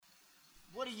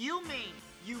do you mean,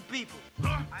 you people? Who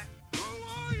are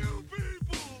you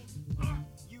people?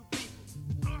 You people.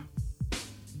 What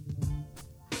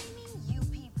do you mean, you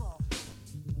people?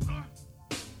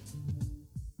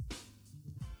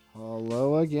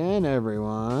 Hello again,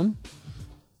 everyone.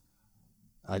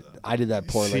 I did that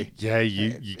poorly. Yeah,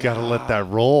 you got to let that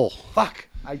roll. Fuck!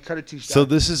 I cut it too short. So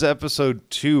this is episode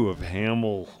 2 of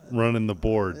Hamill running the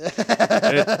board.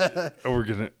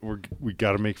 We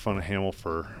got to make fun of Hamill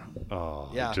for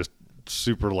just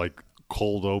super like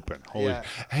cold open. Holy, Yeah.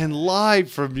 And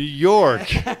live from New York.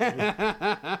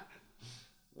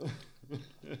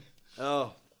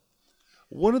 Oh,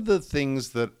 One of the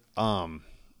things that I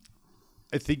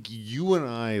think you and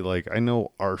I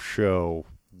know our show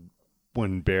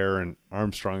when Bear and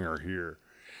Armstrong are here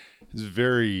is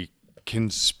very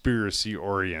conspiracy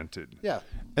oriented. yeah,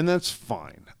 And that's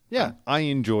fine. Yeah. I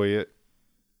enjoy it.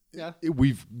 yeah.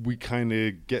 We kind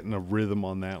of get in a rhythm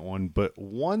on that one, but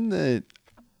one that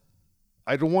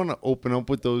I don't want to open up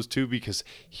with those two because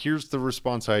here's the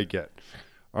response I get.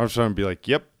 Armstrong would be like,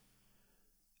 "Yep."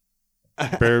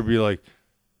 Bear would be like,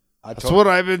 "That's what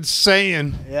I've been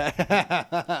saying."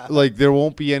 Yeah. Like there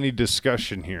won't be any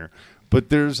discussion here. But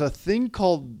there's a thing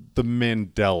called the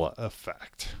Mandela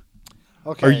effect.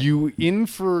 Okay. Are you in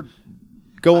for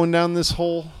going down this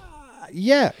hole?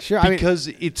 Yeah, sure. Because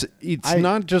it's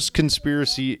not just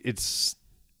conspiracy, it's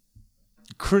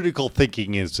critical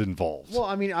thinking is involved. Well,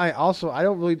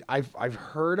 I've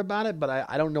heard about it, but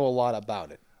I don't know a lot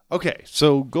about it. Okay,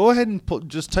 so go ahead and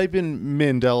just type in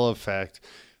Mandela effect,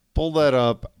 pull that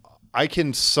up. I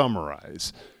can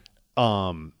summarize.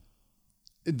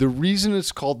 The reason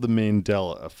it's called the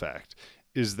Mandela effect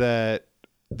is that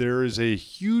there is a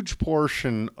huge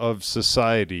portion of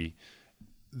society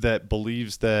that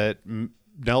believes that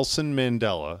Nelson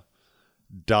Mandela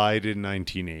died in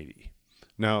 1980.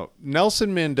 Now,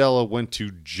 Nelson Mandela went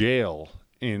to jail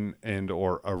in and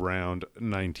or around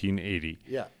 1980.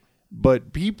 Yeah.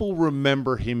 But people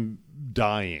remember him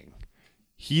dying.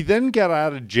 He then got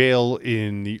out of jail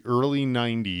in the early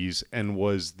 90s and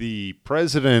was the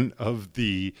president of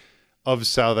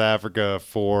South Africa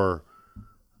for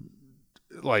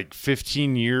like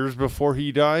 15 years before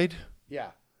he died. Yeah.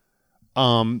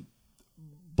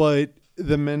 But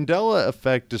the Mandela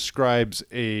effect describes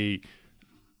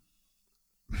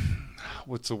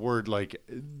what's the word, like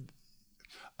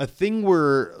a thing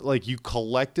where like you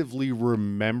collectively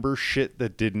remember shit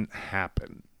that didn't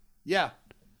happen. Yeah.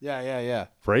 Yeah.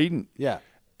 Right? Yeah.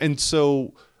 And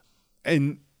so,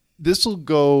 and this will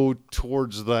go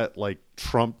towards that like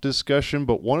Trump discussion,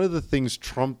 but one of the things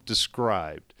Trump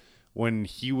described when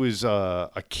he was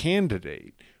a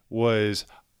candidate was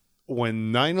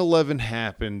when 9/11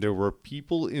 happened, there were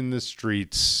people in the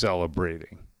streets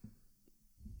celebrating.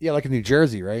 Yeah, like in New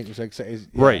Jersey, right? It's like,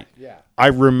 Right. Yeah. I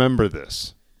remember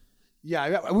this.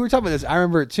 Yeah, we were talking about this. I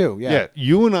remember it too. Yeah. Yeah.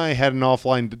 You and I had an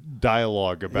offline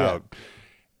dialogue about,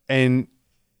 and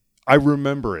I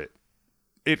remember it.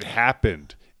 It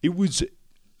happened. It was.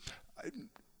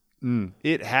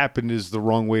 It happened is the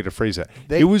wrong way to phrase that.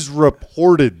 It was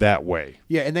reported that way.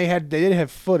 Yeah, and they did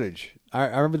have footage. I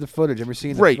remember the footage. Ever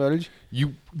seen the Right. footage?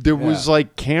 There was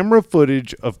like camera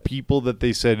footage of people that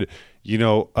they said,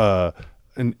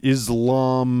 an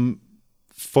Islam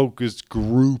focused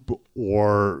group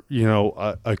or,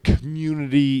 a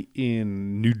community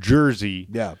in New Jersey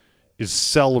Yeah. is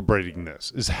celebrating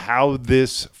this, is how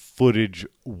this footage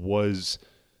was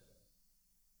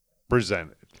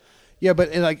presented. Yeah, but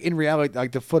in reality,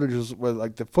 like the footage was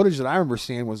like the footage that I remember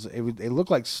seeing it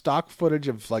looked like stock footage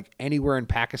of like anywhere in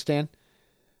Pakistan.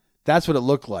 That's what it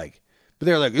looked like. But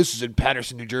they were like, this is in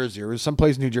Patterson, New Jersey, or it was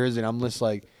someplace in New Jersey, and I'm just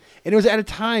like, and it was at a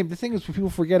time. The thing is, when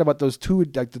people forget about those two,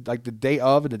 like the day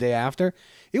of and the day after,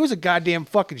 it was a goddamn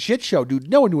fucking shit show, dude.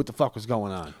 No one knew what the fuck was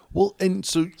going on. Well, and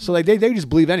so like they just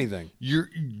believe anything. you're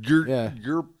Yeah.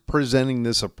 you're presenting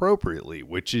this appropriately,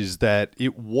 which is that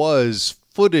it was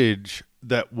footage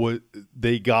that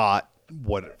they got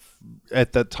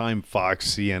at that time Fox,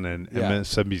 CNN,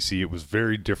 MSNBC. It was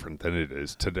very different than it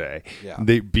is today. Yeah.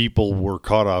 People were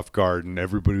caught off guard, and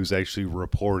everybody was actually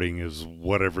reporting is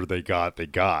whatever they got.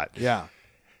 Yeah.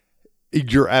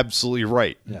 You're absolutely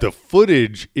right. Yeah. The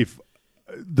footage, if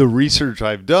the research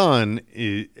I've done,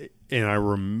 and I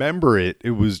remember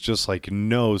it was just like,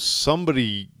 no,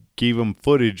 somebody gave them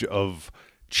footage of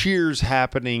cheers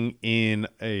happening in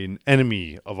an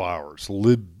enemy of ours,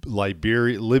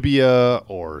 Libya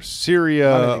or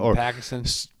Syria or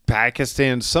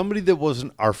Pakistan, somebody that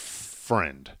wasn't our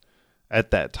friend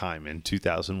at that time in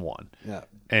 2001. Yeah.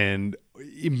 And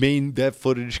that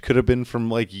footage could have been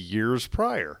from like years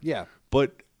prior. Yeah.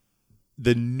 But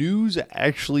the news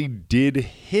actually did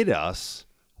hit us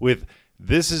with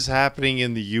this is happening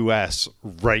in the U.S.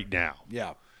 right now.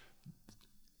 Yeah.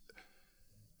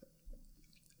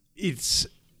 It's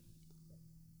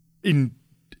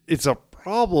a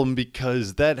problem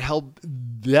because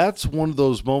that's one of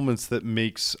those moments that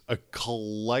makes a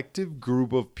collective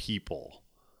group of people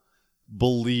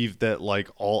believe that like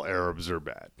all Arabs are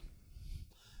bad.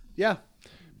 Yeah.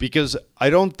 Because I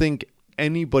don't think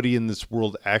anybody in this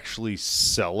world actually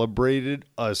celebrated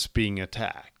us being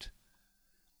attacked.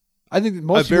 I think that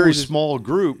most a very people just- small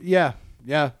group Yeah.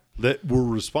 Yeah. that were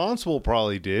responsible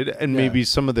probably did, and maybe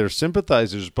some of their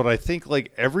sympathizers. But I think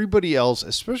like everybody else,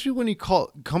 especially when you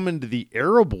come into the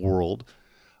Arab world,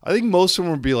 I think most of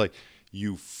them would be like,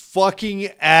 you fucking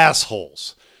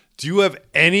assholes. Do you have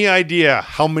any idea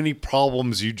how many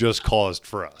problems you just caused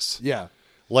for us? Yeah.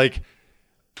 Like,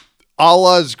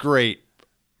 Allah's great.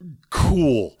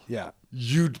 Cool. Yeah.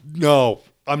 No,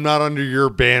 I'm not under your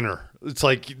banner. It's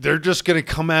like they're just going to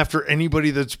come after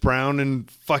anybody that's brown and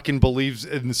fucking believes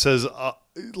and says,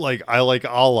 like, I like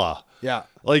Allah. Yeah.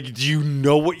 Like, do you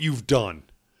know what you've done?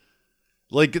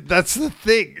 Like, that's the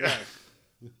thing.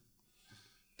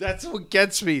 That's what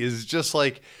gets me is just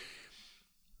like,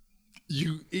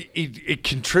 it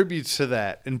contributes to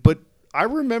that. But I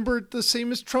remember it the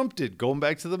same as Trump did, going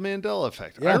back to the Mandela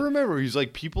effect. Yeah. I remember he's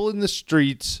like, people in the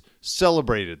streets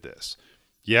celebrated this.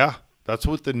 Yeah, that's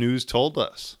what the news told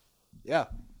us. Yeah.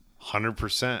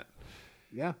 100%.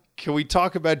 Yeah. Can we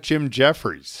talk about Jim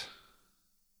Jeffries?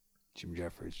 Jim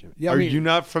Jeffries. Yeah. Are you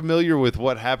not familiar with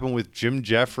what happened with Jim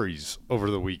Jeffries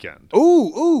over the weekend?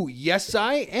 Ooh, yes,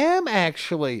 I am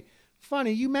actually.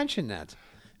 Funny you mentioned that.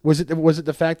 Was it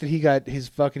the fact that he got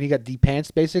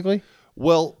de-pantsed basically?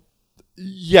 Well,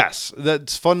 yes,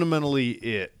 that's fundamentally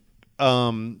it.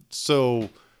 So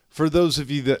for those of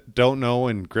you that don't know,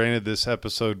 and granted this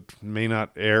episode may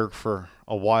not air for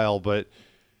a while, but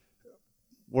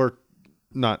we're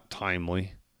not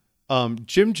timely.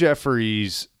 Jim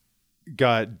Jeffries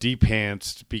got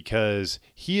de-pantsed because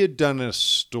he had done a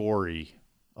story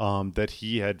that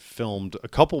he had filmed a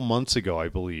couple months ago, I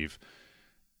believe,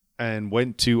 and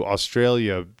went to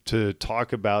Australia to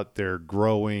talk about their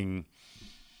growing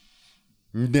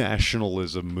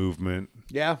nationalism movement.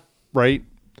 Yeah. Right?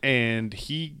 And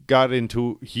he had an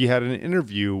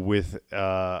interview with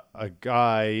a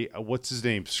guy, what's his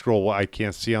name? Scroll, I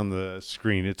can't see on the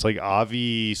screen. It's like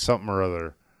Avi something or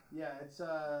other. Yeah, it's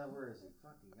where is it?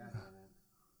 Fucking goddamn it.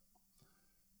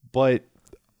 But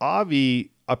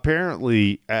Avi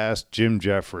apparently asked Jim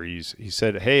Jeffries, he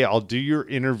said, "Hey, I'll do your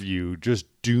interview, just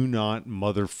do not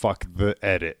motherfuck the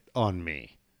edit on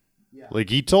me." Yeah. Like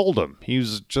he told him. He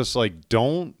was just like,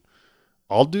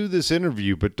 I'll do this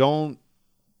interview, but don't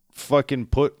fucking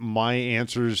put my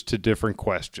answers to different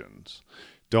questions.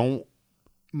 Don't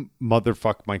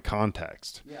motherfuck my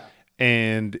context. Yeah.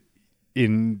 And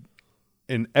in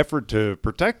an effort to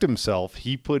protect himself,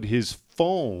 he put his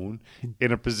phone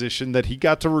in a position that he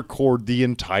got to record the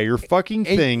entire fucking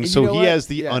thing, and so you know he what? has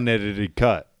the Yeah. unedited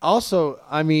cut. Also,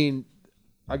 I mean,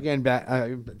 again,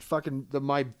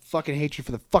 my fucking hatred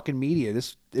for the fucking media.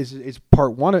 This is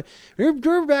part one of.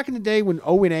 Remember back in the day when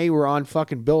O&A were on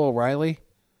fucking Bill O'Reilly?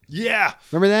 Yeah.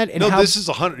 Remember that? And No, how- this is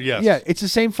 100. Yes. Yeah, it's the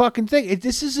same fucking thing.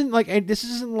 This isn't like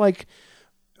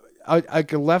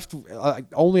a left,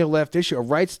 only a left issue. A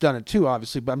right's done it too,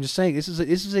 obviously. But I'm just saying this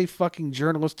is a fucking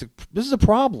journalistic. This is a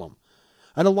problem,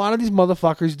 and a lot of these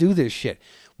motherfuckers do this shit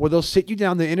where they'll sit you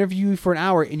down, they interview you for an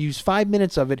hour, and use 5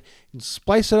 minutes of it and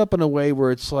splice it up in a way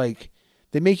where it's like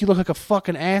they make you look like a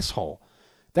fucking asshole.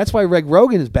 That's why Greg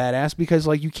Rogan is badass, because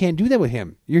like you can't do that with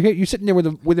him. You're sitting there with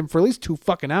him for at least 2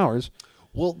 fucking hours.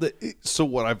 Well, so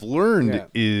what I've learned Yeah.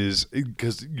 is,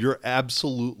 because you're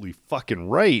absolutely fucking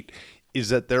right, is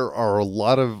that there are a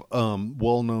lot of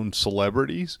well-known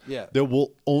celebrities Yeah. that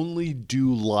will only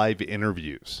do live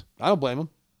interviews. I don't blame him.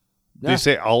 They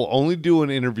say, I'll only do an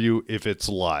interview if it's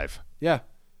live. Yeah.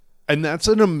 And that's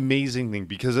an amazing thing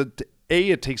because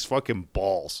it takes fucking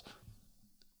balls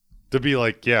to be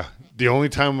like, yeah, the only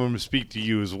time I'm going to speak to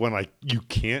you is when you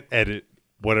can't edit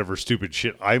whatever stupid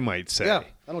shit I might say. Yeah.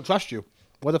 I don't trust you.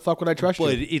 Why the fuck would I trust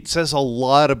But you? it says a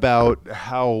lot about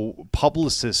how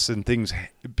publicists and things,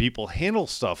 people handle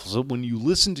stuff. So when you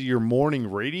listen to your morning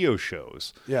radio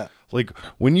shows, Yeah. like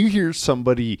when you hear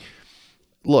somebody,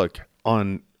 look,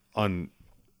 on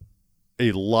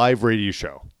a live radio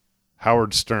show,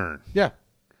 Howard Stern, Yeah.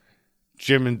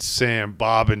 Jim and Sam,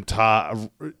 Bob and Todd,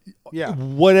 Yeah.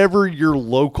 whatever your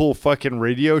local fucking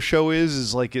radio show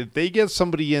is like if they get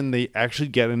somebody in they actually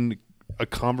get in a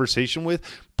conversation with,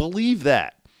 believe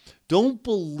that. Don't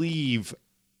believe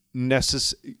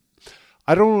I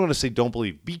I don't want to say don't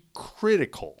believe, be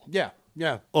critical Yeah.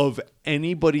 of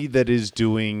anybody that is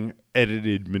doing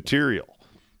edited material.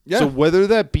 Yeah. So whether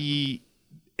that be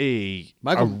a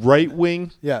right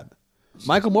wing, Yeah.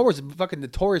 Michael Moore was fucking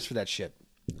notorious for that shit.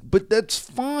 but that's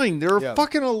fine. They're Yeah.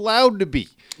 fucking allowed to be.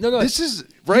 No. This is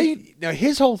right. Now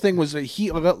his whole thing was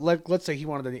that let's say he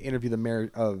wanted to interview the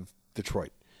mayor of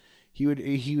Detroit. He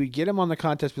would get him on the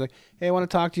contest, be like, "Hey, I want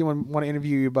to talk to you. I want to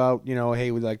interview you about,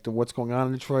 hey, with like what's going on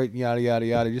in Detroit, yada yada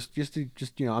yada.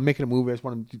 Just I'm making a movie. I just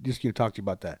want to just talk to you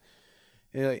about that."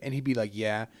 And he'd be like,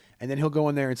 "Yeah," and then he'll go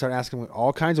in there and start asking him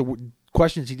all kinds of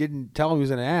questions he didn't tell him he was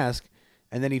going to ask,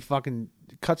 and then he fucking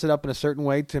cuts it up in a certain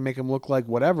way to make him look like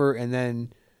whatever, and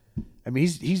then, I mean,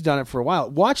 he's done it for a while.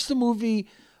 Watch the movie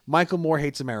Michael Moore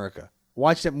Hates America.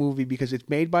 Watch that movie because it's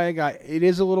made by a guy. It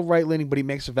is a little right leaning, but he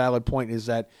makes a valid point. Is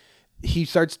that he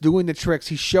starts doing the tricks.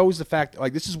 He shows the fact,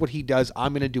 like, this is what he does.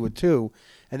 I'm going to do it too.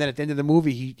 And then at the end of the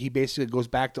movie, he basically goes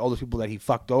back to all those people that he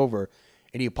fucked over,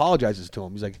 and he apologizes to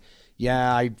him. He's like,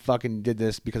 "Yeah, I fucking did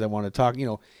this because I wanted to talk."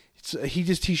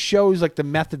 He shows like the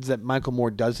methods that Michael Moore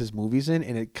does his movies in,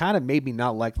 and it kind of made me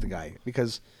not like the guy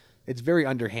because it's very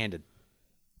underhanded.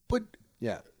 But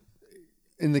Yeah.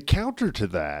 in the counter to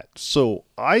that, so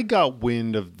I got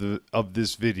wind of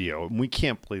this video, and we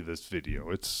can't play this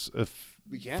video. It's a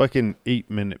can't? fucking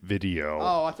 8-minute video.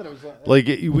 Oh, I thought it was Like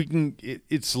we can.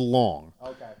 It's long.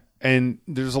 okay. And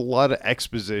there's a lot of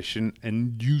exposition,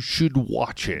 and you should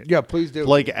watch it. Yeah, please do.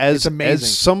 Like It's as amazing.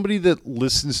 somebody that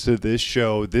listens to this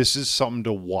show, this is something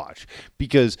to watch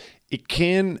because it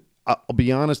can. I'll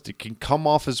be honest, it can come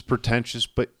off as pretentious,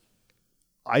 but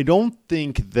I don't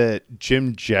think that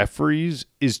Jim Jeffries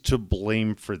is to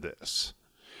blame for this,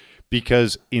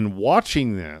 because in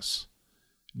watching this,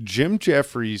 Jim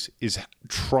Jeffries is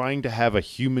trying to have a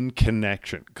human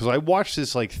connection. Because I watched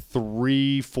this like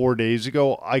 3-4 days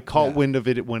ago. I caught wind of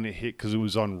it when it hit because it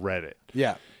was on Reddit.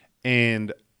 Yeah.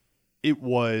 And it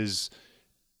was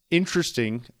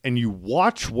interesting. And you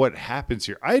watch what happens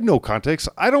here. I had no context.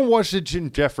 I don't watch the Jim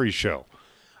Jeffries show.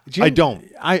 I don't.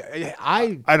 And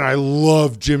I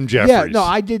love Jim Jeffries. Yeah, no,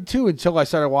 I did too until I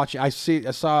started watching. I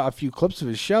saw a few clips of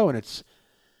his show, and it's,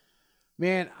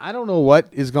 man, I don't know what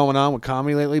is going on with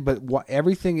comedy lately, but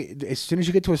everything, as soon as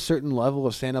you get to a certain level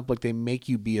of stand up, like they make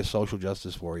you be a social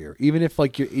justice warrior, even if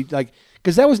like you're like,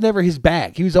 because that was never his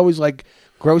bag. He was always like,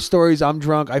 gross stories, I'm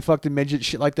drunk, I fucked a midget,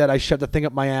 shit like that. I shoved the thing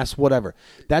up my ass, whatever.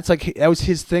 That's like, that was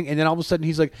his thing. And then all of a sudden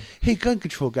he's like, "Hey, gun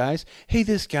control guys. Hey,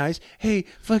 this guys. Hey,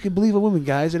 fucking believe a woman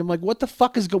guys." And I'm like, what the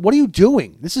fuck what are you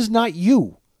doing? This is not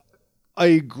you. I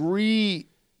agree.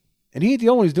 And he ain't the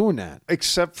only one who's doing that.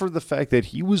 Except for the fact that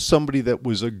he was somebody that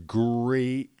was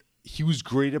he was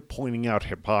great at pointing out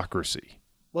hypocrisy.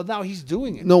 Well, now he's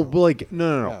doing it. No, but like,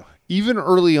 no. Yeah. Even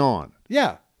early on,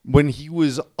 Yeah. when he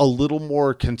was a little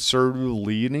more conservative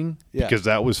leaning, Yeah. because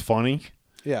that was funny,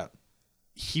 Yeah.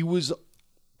 he was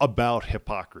about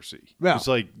hypocrisy. Yeah. It's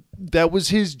like, that was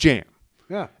his jam.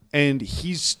 Yeah. And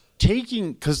he's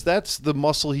taking, because that's the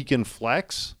muscle he can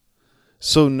flex.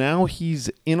 So now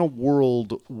he's in a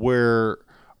world where,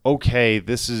 okay,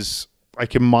 I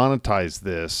can monetize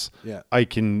this. Yeah. I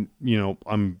can,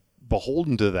 I'm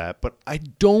beholden to that, but I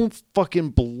don't fucking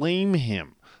blame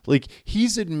him. Like,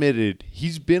 he's admitted,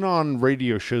 he's been on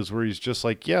radio shows where he's just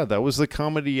like, yeah, that was the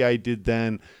comedy I did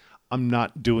then. I'm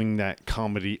not doing that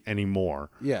comedy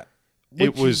anymore. Yeah.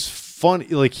 It was funny.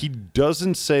 Like, he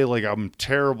doesn't say, like, I'm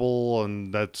terrible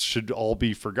and that should all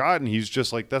be forgotten. He's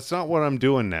just like, that's not what I'm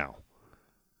doing now.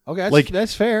 Okay,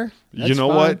 that's fair. That's you know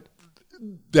fine. what?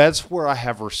 That's where I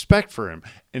have respect for him.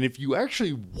 And if you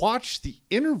actually watch the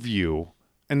interview,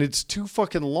 and it's too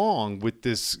fucking long with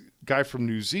this guy from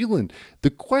New Zealand, the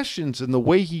questions and the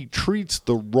way he treats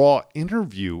the raw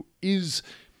interview it's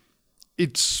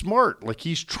smart. Like,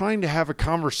 he's trying to have a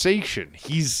conversation.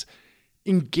 He's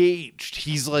engaged.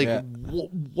 He's like, Yeah.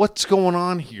 what's going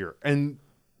on here? And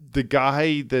the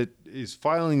guy that is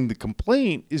filing the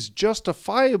complaint is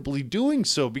justifiably doing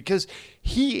so because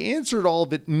he answered all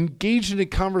of it, engaged in a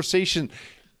conversation.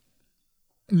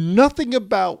 Nothing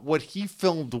about what he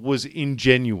filmed was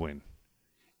ingenuine.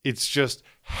 It's just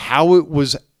how it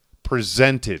was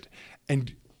presented.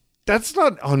 And that's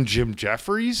not on Jim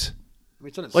Jeffries. I mean,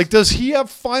 it's on his- Like, does he have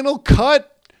Final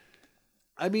Cut?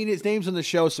 I mean, his name's on the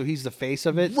show, so he's the face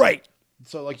of it. Right.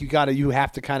 So, like, you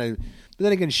have to kind of. But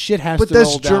then again, shit has But to that's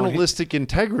roll down. journalistic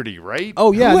integrity, right?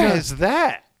 Oh, yeah, Who no. has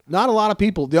that? Not a lot of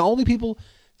people. The only people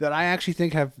that I actually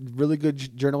think have really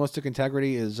good journalistic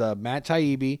integrity is Matt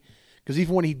Taibbi, because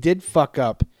even when he did fuck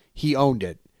up, he owned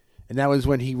it, and that was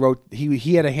when he wrote.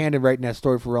 He had a hand in writing that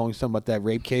story for Rolling Stone about that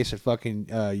rape case at fucking.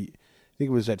 I think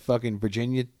it was at fucking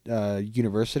Virginia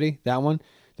University. That one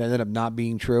that ended up not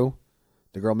being true.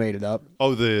 The girl made it up.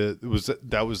 Oh,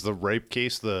 that was the rape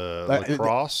case, the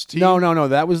lacrosse team? No.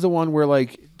 That was the one where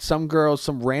like some girl,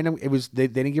 some random. It was they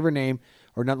didn't give her name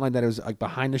or nothing like that. It was like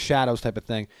behind the shadows type of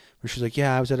thing. Where she's like,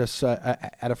 yeah, I was at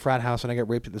a frat house and I got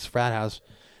raped at this frat house,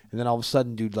 and then all of a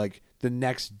sudden, dude, like the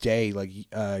next day, like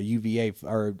UVA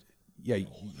or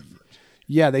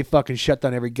yeah, they fucking shut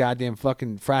down every goddamn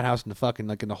fucking frat house in the fucking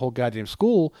like in the whole goddamn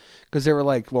school because they were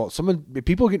like, well,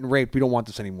 people getting raped, we don't want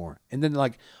this anymore. And then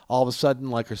like all of a sudden,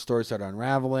 like her story started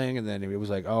unraveling, and then it was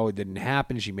like, oh, it didn't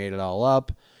happen. She made it all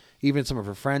up. Even some of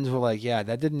her friends were like, yeah,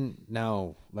 that didn't.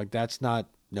 No, like that's not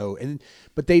no.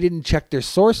 But they didn't check their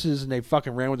sources, and they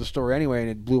fucking ran with the story anyway, and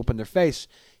it blew up in their face.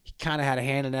 He kind of had a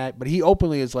hand in that, but he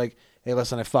openly is like, hey,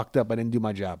 listen, I fucked up. I didn't do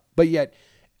my job. But yet,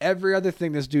 every other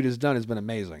thing this dude has done has been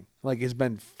amazing. Like, it's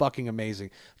been fucking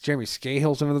amazing. Jeremy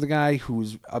Scahill's another guy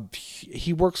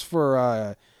he works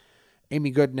for Amy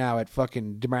Good now at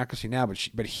fucking Democracy Now,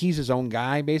 but he's his own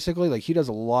guy, basically. Like, he does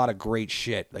a lot of great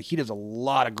shit.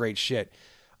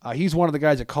 He's one of the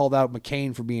guys that called out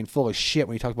McCain for being full of shit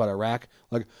when he talked about Iraq.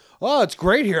 Like, oh, it's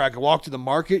great here. I can walk to the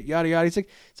market, yada, yada. It's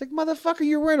like, motherfucker,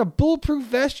 you're wearing a bulletproof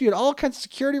vest. You had all kinds of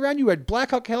security around you. You had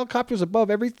Black Hawk helicopters above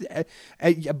everything,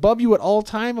 above you at all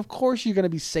time. Of course you're going to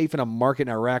be safe in a market in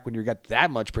Iraq when you got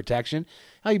that much protection.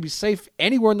 How you be safe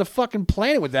anywhere on the fucking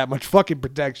planet with that much fucking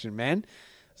protection, man?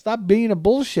 Stop being a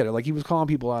bullshitter. Like, he was calling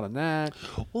people out on that.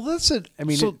 Well, that's it. I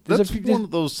mean, so that's one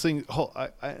of those things.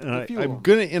 I'm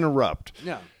going to interrupt.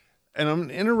 Yeah. And I'm going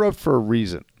to interrupt for a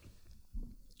reason.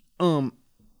 The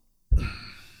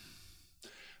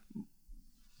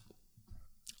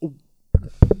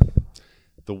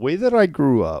way that I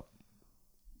grew up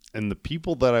and the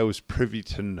people that I was privy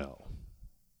to know,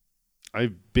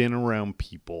 I've been around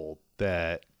people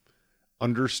that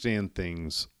understand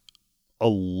things a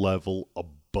level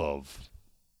above.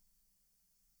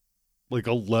 Like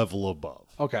a level above.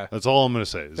 Okay. That's all I'm going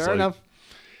to say. It's Fair enough.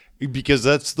 Because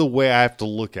that's the way I have to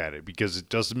look at it, because it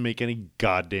doesn't make any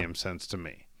goddamn sense to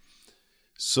me.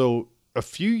 So a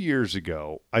few years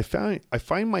ago, I find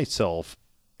myself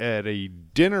at a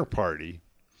dinner party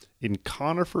in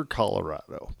Conifer,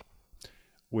 Colorado,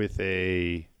 with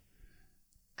a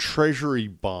treasury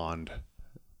bond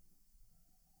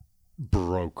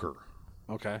broker.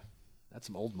 Okay. That's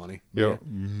some old money. Yeah.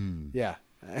 Yeah.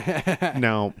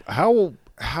 Now, how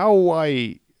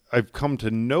I've come to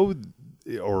know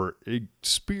or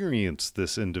experience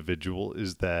this individual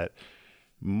is that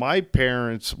my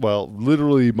parents, well,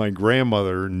 literally my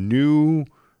grandmother knew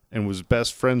and was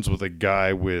best friends with a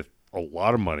guy with a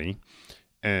lot of money,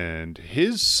 and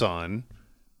his son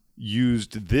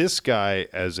used this guy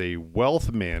as a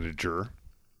wealth manager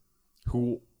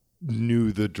who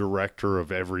knew the director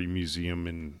of every museum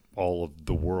in all of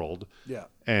the world. Yeah.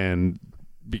 And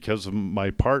because of my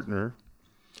partner,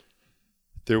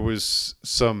 there was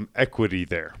some equity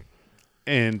there.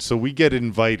 And so we get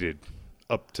invited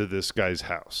up to this guy's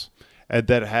house, and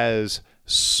that has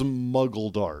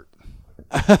smuggled art.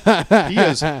 He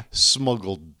has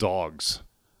smuggled dogs.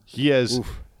 He has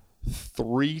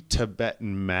 3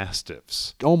 Tibetan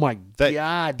Mastiffs. Oh my that,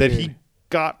 God. that dude. he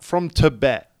got from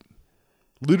Tibet.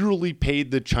 Literally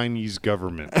paid the Chinese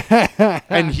government.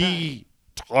 And he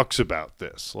talks about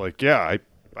this. Like, yeah,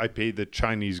 I paid the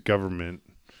Chinese government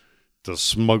to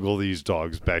smuggle these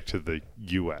dogs back to the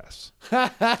U.S.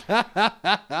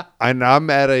 And I'm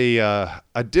at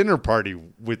a dinner party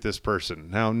with this person.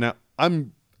 Now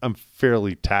I'm a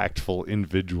fairly tactful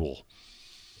individual.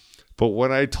 But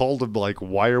when I told him, like,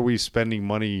 why are we spending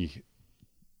money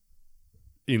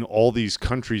in all these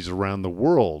countries around the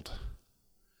world,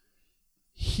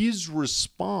 his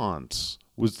response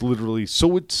was literally,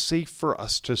 so it's safe for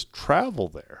us to travel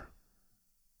there.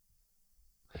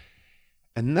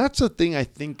 And that's a thing I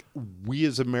think we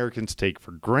as Americans take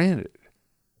for granted.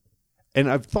 And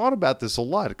I've thought about this a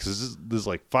lot because this is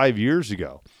like 5 years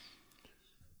ago.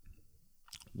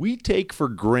 We take for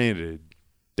granted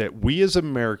that we as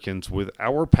Americans with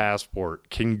our passport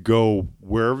can go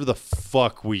wherever the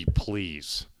fuck we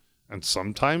please. And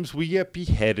sometimes we get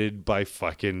beheaded by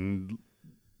fucking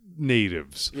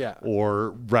natives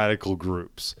or radical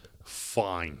groups.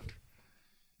 Fine.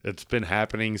 It's been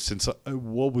happening since,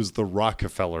 what was the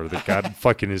Rockefeller that got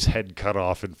fucking his head cut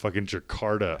off in fucking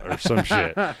Jakarta or some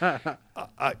shit?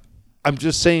 I'm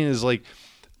just saying is like,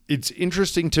 it's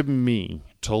interesting to me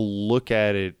to look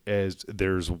at it as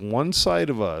there's one side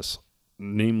of us,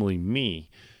 namely me,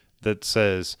 that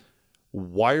says,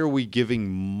 why are we giving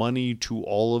money to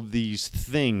all of these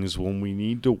things when we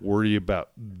need to worry about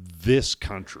this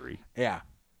country? Yeah.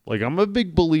 Like, I'm a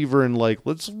big believer in, like,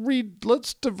 let's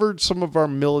divert some of our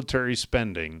military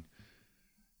spending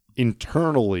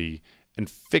internally and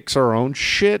fix our own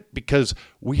shit because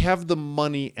we have the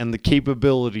money and the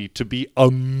capability to be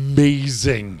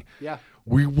amazing. Yeah.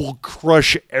 We will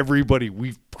crush everybody.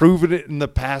 We've proven it in the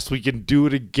past. We can do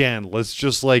it again. Let's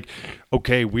just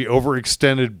okay, we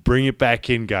overextended. Bring it back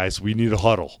in, guys. We need a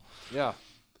huddle. Yeah.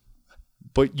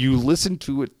 But you listen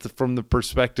to it from the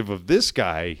perspective of this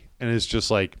guy, and it's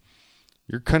just like,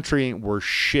 your country ain't worth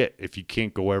shit if you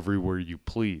can't go everywhere you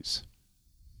please.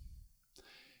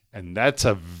 And that's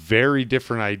a very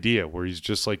different idea where he's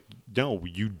just like, no,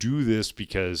 you do this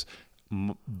because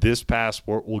this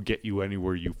passport will get you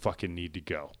anywhere you fucking need to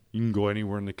go. You can go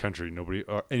anywhere in the country,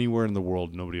 or anywhere in the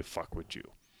world, nobody will fuck with you.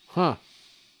 Huh.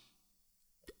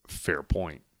 Fair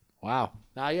point. Wow.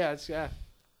 Yeah,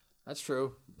 that's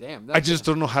true. Damn. I just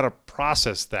don't know how to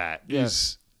process that. Yeah.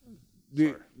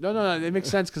 No, it makes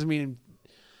sense because, I mean,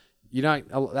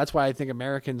 that's why I think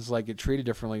Americans get treated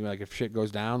differently. Like if shit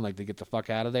goes down, they get the fuck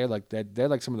out of there. Like they're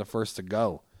like some of the first to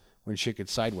go when shit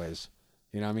gets sideways.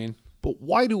 You know what I mean? But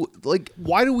why do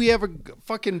we have a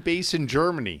fucking base in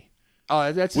Germany?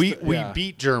 Oh, that's we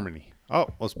beat Germany. Oh,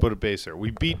 let's put a base there.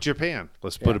 We beat Japan.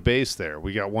 Let's put a base there.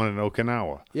 We got one in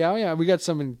Okinawa. Yeah. We got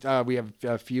some in. We have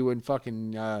a few in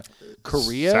fucking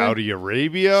Korea, Saudi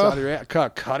Arabia,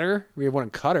 Qatar. We have one in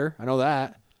Qatar. I know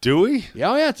that. Do we?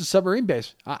 Yeah, it's a submarine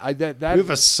base. We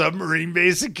have a submarine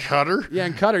base in Qatar? Yeah,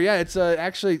 in Qatar. Yeah, it's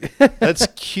actually... That's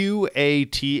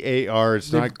Qatar.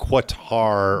 It's not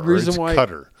Qatar. It's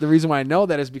Qatar. The reason why I know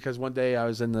that is because one day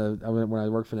when I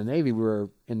worked for the Navy, we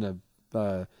were in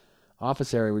the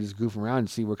office area. We were just goofing around and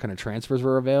see what kind of transfers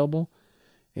were available.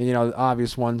 And, the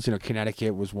obvious ones,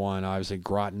 Connecticut was one. Obviously,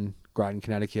 Groton,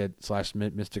 Connecticut /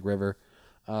 Mystic River.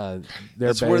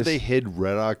 That's where they hid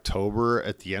Red October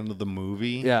at the end of the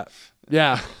movie.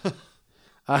 Yeah.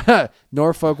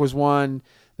 Norfolk was one.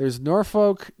 There's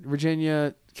Norfolk,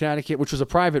 Virginia, Connecticut, which was a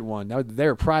private one. They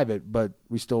were private, but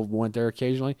we still went there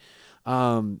occasionally.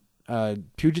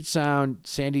 Puget Sound,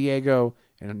 San Diego,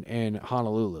 and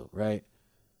Honolulu, right?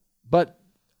 But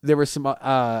there was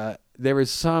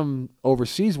some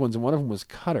overseas ones, and one of them was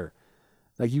Qatar.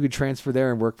 Like you could transfer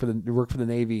there and work for the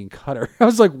Navy in Qatar. I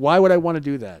was like, why would I want to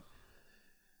do that?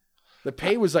 The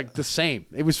pay was the same.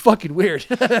 It was fucking weird.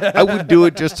 I would do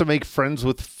it just to make friends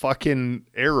with fucking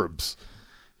Arabs.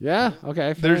 Yeah.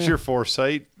 Okay. There's your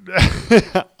foresight.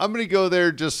 I'm gonna go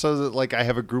there just so that I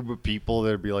have a group of people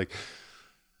that'd be like,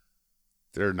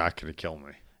 they're not gonna kill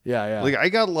me. Yeah. I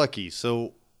got lucky,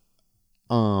 so.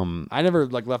 I never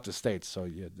left the States, so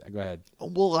yeah, go ahead.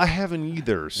 Well, I haven't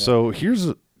either. Yeah. So here's.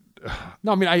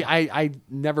 No, I mean, I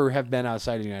never have been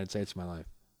outside of the United States in my life.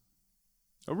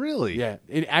 Oh, really? Yeah.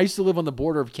 I used to live on the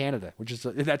border of Canada,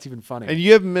 that's even funny. And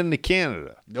you haven't been to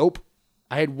Canada? Nope.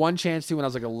 I had one chance to when I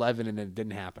was 11, and it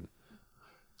didn't happen.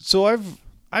 So I've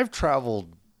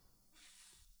traveled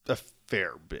a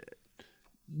fair bit.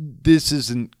 This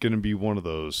isn't going to be one of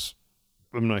those.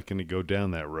 I'm not going to go down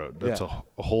that road. That's a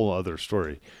whole other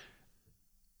story.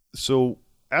 So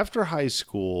after high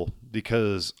school,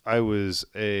 because I was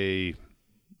a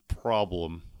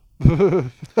problem, I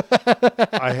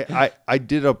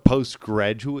did a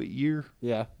postgraduate year.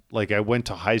 Yeah. I went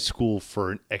to high school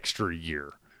for an extra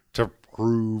year to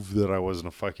prove that I wasn't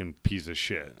a fucking piece of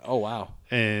shit. Oh, wow.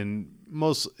 And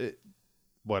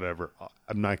whatever.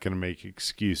 I'm not going to make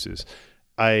excuses.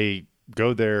 I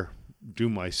go there, do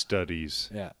my studies.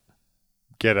 Yeah.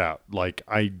 Get out.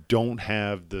 I don't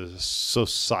have the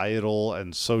societal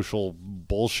and social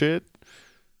bullshit.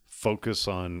 Focus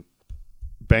on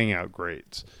bang out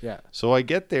grades. Yeah. So I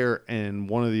get there, and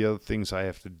one of the other things I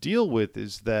have to deal with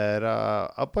is that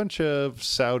a bunch of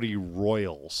Saudi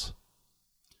royals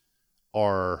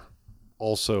are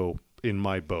also in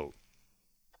my boat.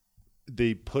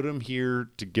 They put them here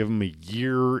to give them a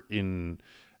year in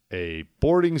a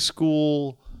boarding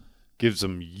school, gives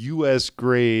them U.S.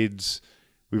 grades.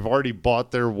 We've already bought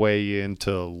their way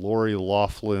into Lori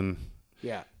Loughlin.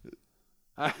 Yeah.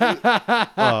 A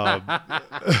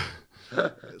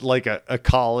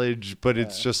college, but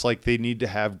it's just they need to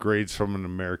have grades from an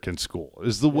American school,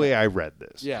 is the way I read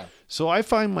this. Yeah. So I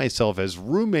find myself as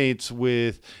roommates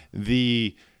with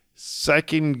the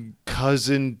second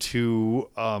cousin to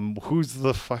who's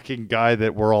the fucking guy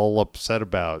that we're all upset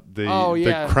about,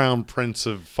 the crown prince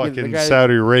of fucking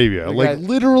Saudi Arabia,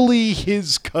 literally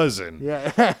his cousin.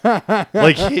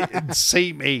 Yeah.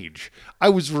 Same age. I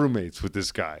was roommates with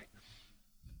this guy,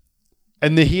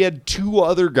 and he had two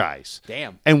other guys.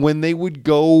 Damn. And when they would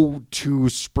go to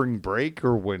spring break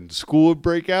or when school would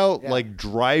break out,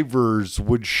 drivers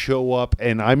would show up,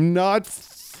 and I'm not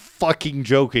fucking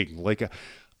joking.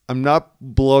 I'm not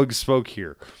blowing smoke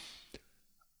here.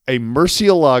 A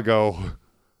Murcielago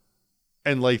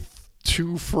and like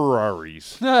 2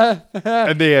 Ferraris.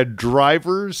 And they had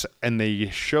drivers, and they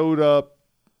showed up.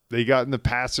 They got in the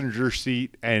passenger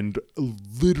seat, and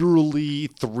literally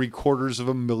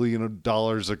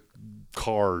 $750,000 a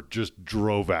car just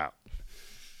drove out.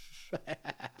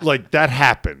 Like, that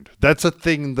happened. That's a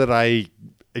thing that I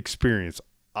experienced.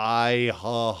 I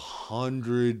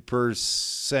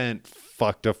 100%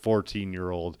 fucked a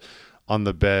 14-year-old on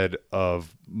the bed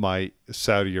of my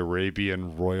Saudi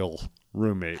Arabian royal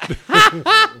roommate.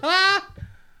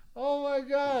 Oh my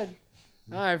God.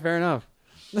 All right, fair enough.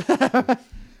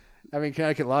 I mean,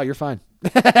 Connecticut law, you're fine.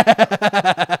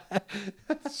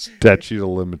 Statute of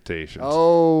limitations.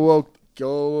 Oh,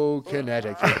 go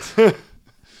Connecticut.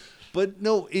 But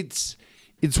no, it's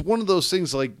one of those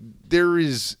things like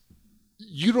if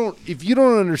you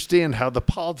don't understand how the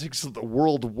politics of the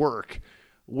world work,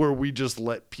 where we just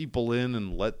let people in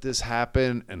and let this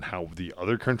happen, and how the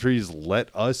other countries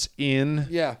let us in.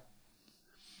 Yeah.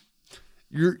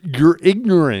 You're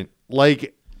ignorant.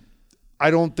 Like, I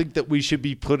don't think that we should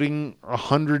be putting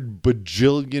 $100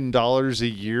 bajillion a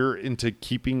year into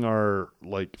keeping our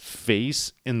like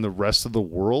face in the rest of the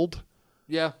world.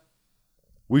 Yeah.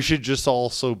 We should just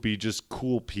also be just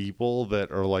cool people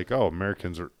that are like, oh,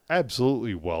 Americans are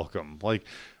absolutely welcome. Like,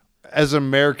 as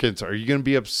Americans, are you going to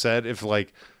be upset if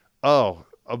like,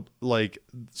 like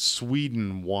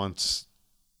Sweden wants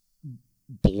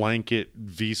blanket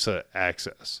visa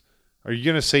access? Are you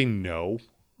going to say no?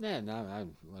 Yeah, no,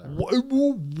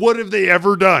 whatever. What have they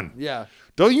ever done? Yeah.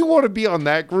 Don't you want to be on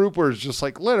that group where it's just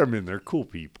like, let them in? They're cool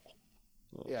people.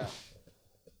 Yeah.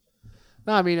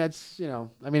 No, I mean, that's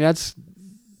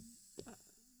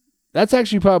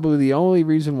actually probably the only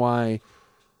reason why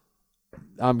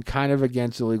I'm kind of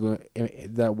against illegal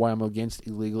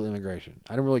immigration.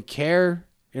 I don't really care.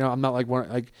 I'm not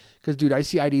because dude, I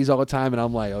see IDs all the time and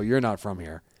I'm like, oh, you're not from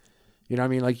here. You know what I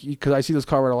mean? Like, because I see those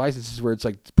car rental licenses where it's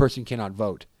like the person cannot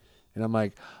vote. And I'm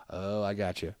like, oh, I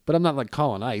got you. But I'm not like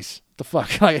calling ICE. The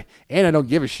fuck? And I don't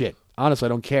give a shit. Honestly, I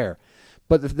don't care.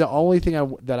 But the only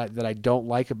thing that I don't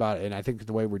like about it, and I think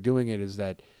the way we're doing it, is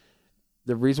that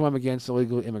the reason why I'm against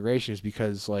illegal immigration is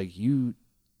because like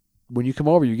when you come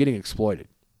over, you're getting exploited.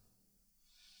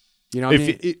 You know what I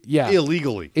mean?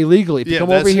 Illegally. Illegally. If you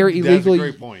come over here illegally, that's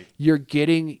a great point. You're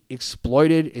getting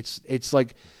exploited. It's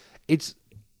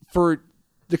for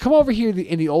to come over here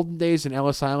in the olden days in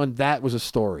Ellis Island, that was a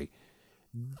story.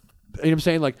 You know what I'm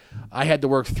saying? Like, I had to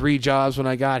work 3 jobs when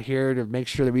I got here to make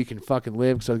sure that we can fucking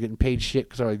live because I was getting paid shit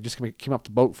because I just came off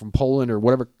the boat from Poland or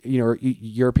whatever, or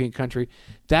European country.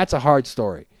 That's a hard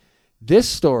story. This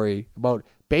story about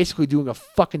basically doing a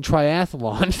fucking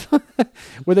triathlon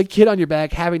with a kid on your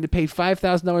back, having to pay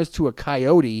 $5,000 to a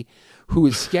coyote who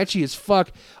is sketchy as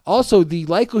fuck. Also, the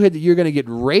likelihood that you're going to get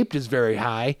raped is very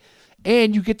high.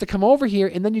 And you get to come over here,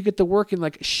 and then you get to work in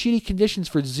like shitty conditions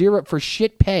for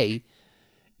shit pay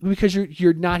because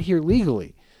you're not here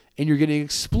legally, and you're getting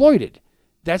exploited.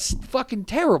 That's fucking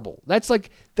terrible. That's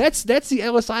the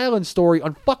Ellis Island story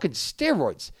on fucking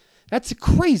steroids. That's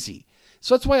crazy.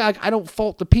 So that's why I don't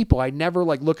fault the people. I never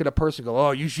like look at a person and go,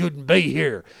 oh, you shouldn't be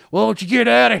here. Why don't you get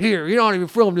out of here? You're not even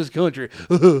from this country.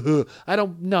 I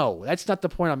don't know. That's not the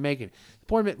point I'm making.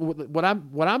 What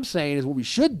I'm saying is what we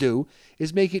should do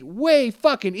is make it way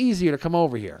fucking easier to come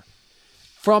over here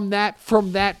from that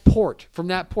port.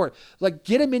 Like,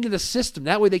 get them into the system.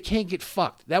 That way they can't get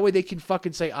fucked. That way they can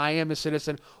fucking say I am a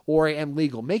citizen or I am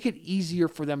legal. Make it easier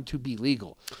for them to be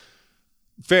legal.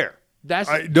 Fair.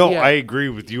 I agree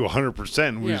with you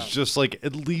 100%. It was just like,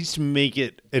 at least make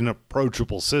it an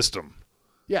approachable system.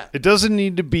 Yeah. It doesn't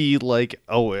need to be like,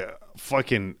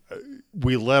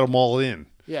 we let them all in.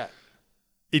 Yeah.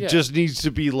 It just needs to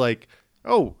be like,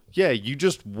 oh, yeah, you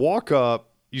just walk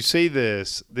up, you say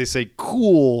this, they say,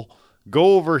 cool,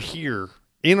 go over here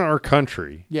in our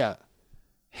country. Yeah.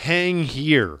 Hang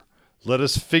here. Let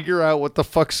us figure out what the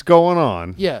fuck's going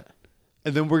on. Yeah.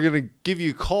 And then we're going to give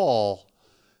you a call.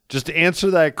 Just answer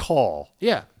that call.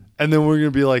 Yeah. And then we're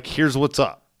going to be like, here's what's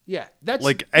up. Yeah.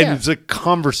 It's a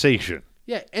conversation.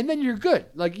 Yeah. And then you're good.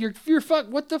 Like, you're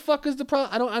what the fuck is the problem?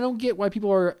 I don't get why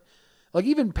people are. Like,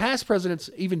 even past presidents,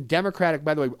 even Democratic,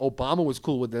 by the way, Obama was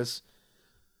cool with this.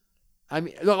 I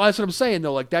mean, that's what I'm saying,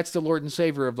 though. Like, that's the Lord and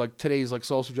Savior of, like, today's, like,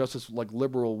 social justice, like,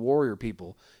 liberal warrior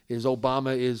people, is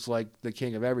Obama is, like, the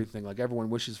king of everything. Like, everyone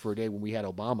wishes for a day when we had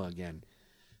Obama again.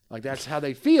 Like, that's how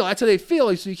they feel. That's how they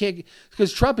feel. So you can't,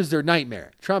 because Trump is their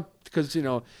nightmare. Trump, because,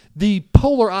 the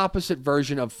polar opposite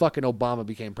version of fucking Obama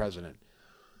became president.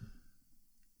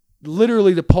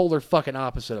 Literally the polar fucking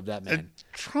opposite of that man.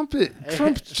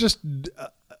 Trump's just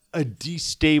a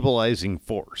destabilizing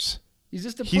force. He's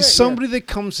just a He's prick, somebody that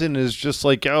comes in and is just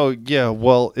like, oh yeah,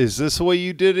 well, is this the way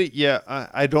you did it? Yeah,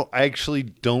 I actually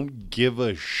don't give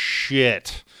a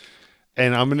shit,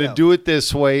 and I'm gonna do it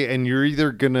this way, and you're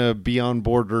either gonna be on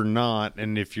board or not,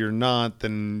 and if you're not,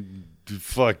 then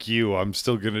fuck you. I'm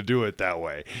still gonna do it that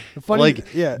way.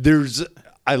 There's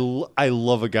I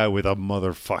love a guy with a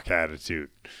motherfuck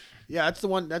attitude. Yeah, that's the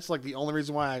one. That's like the only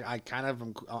reason why I kind of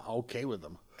am okay with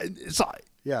him. It's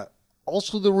Yeah.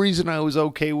 also the reason I was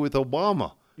okay with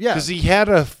Obama. Yeah. Because he had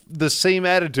the same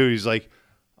attitude. He's like,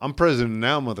 I'm president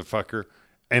now, motherfucker,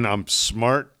 and I'm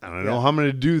smart, and I know how I'm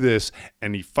going to do this.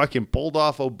 And he fucking pulled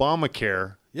off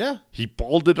Obamacare. Yeah. He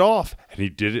pulled it off, and he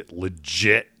did it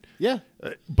legit. Yeah.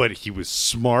 But he was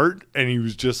smart, and he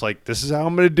was just like, this is how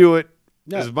I'm going to do it.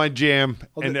 Yeah. This is my jam.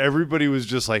 And everybody was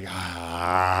just like,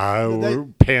 we're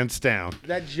pants down.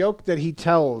 That joke that he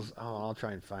tells, I'll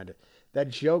try and find it. That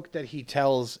joke that he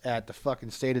tells at the fucking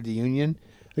State of the Union,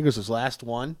 I think it was his last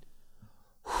one.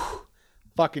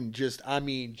 Fucking just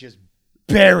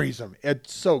buries him.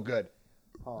 It's so good.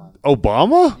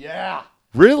 Obama? Yeah.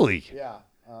 Really? Yeah.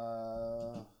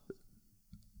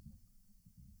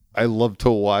 I love to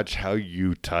watch how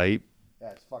you type.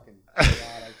 That's fucking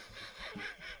chaotic.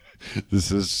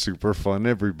 This is super fun,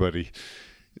 everybody.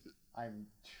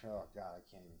 Oh God, I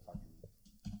can't even fucking.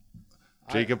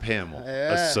 Jacob Hamill,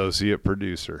 associate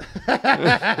producer. I'm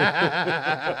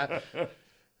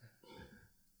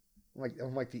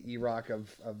like the E-Rock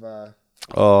of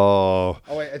Oh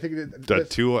wait, I think the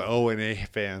two O&A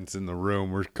fans in the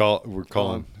room. We're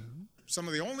calling. Some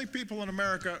of the only people in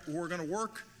America who are going to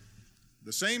work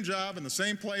the same job in the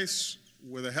same place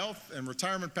with a health and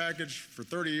retirement package for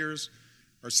 30 years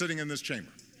are sitting in this chamber.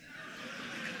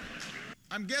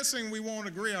 I'm guessing we won't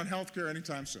agree on health care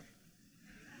anytime soon.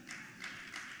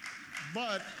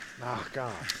 But oh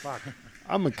God, fuck.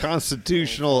 I'm a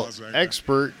constitutional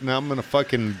expert, and I'm gonna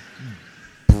fucking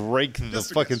break the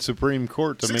fucking Supreme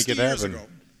Court to make it happen. 60 years ago,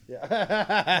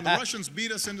 when the Russians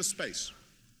beat us into space,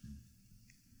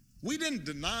 we didn't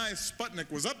deny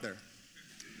Sputnik was up there.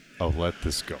 Oh, let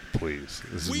this go, please.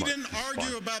 We didn't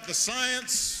argue about the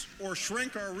science or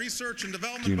shrink our research and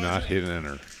development Do budget. not hit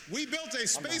enter. We built a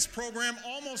space program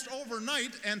almost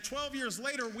overnight, and 12 years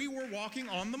later, we were walking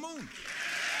on the moon.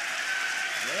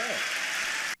 Yeah.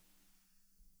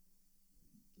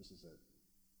 This is it.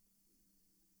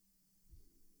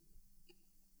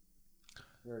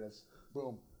 Here it is.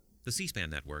 Boom. The C-SPAN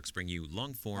networks bring you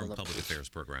long-form public affairs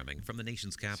programming from the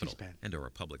nation's capital C-SPAN. and are a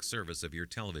public service of your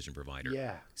television provider.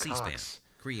 Yeah, C-SPAN, Cox.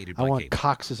 created I by want cable.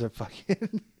 Cox as a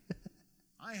fucking.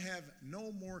 I have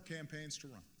no more campaigns to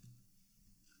run.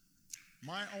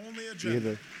 My only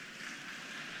agenda.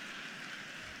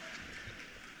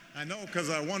 I know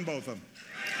because I won both of them.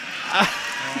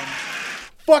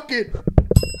 Fucking.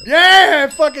 Yeah,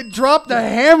 fucking drop the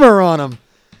hammer on him.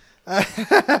 I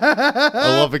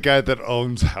love a guy that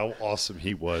owns how awesome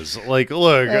he was. Like,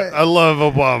 look, I love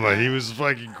Obama. He was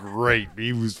fucking great.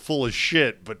 He was full of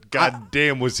shit, but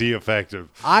goddamn was he effective.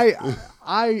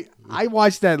 I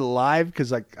watched that live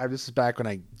because this is back when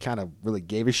I kind of really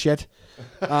gave a shit,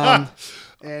 I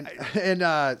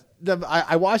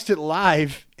watched it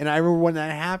live, and I remember when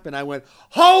that happened, I went,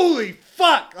 "Holy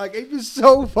fuck!" Like it was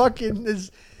so fucking.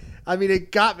 It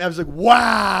got me. I was like,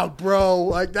 "Wow, bro!"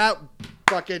 Like that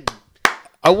fucking.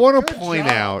 I want to point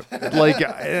out,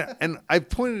 and I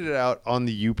pointed it out on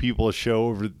the You People show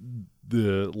over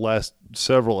the last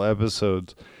several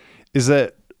episodes, is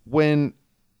that when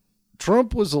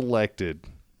Trump was elected,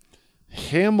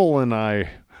 Hamill and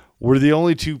I were the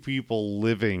only two people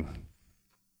living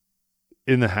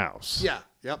in the house. Yeah.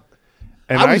 Yep.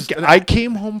 And I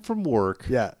came home from work.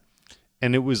 Yeah.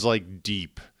 And it was like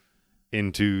deep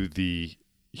into the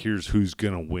here's who's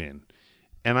going to win.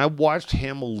 And I watched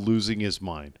Hamill losing his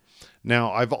mind.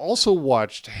 Now, I've also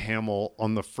watched Hamill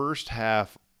on the first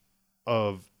half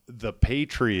of the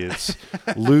Patriots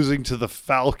losing to the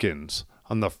Falcons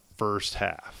on the first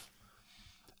half.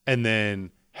 And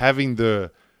then having the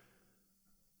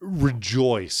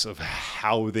rejoice of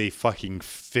how they fucking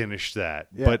finished that.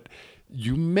 Yeah. But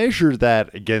you measure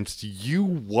that against you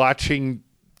watching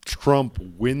Trump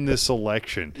win this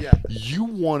election. Yeah. You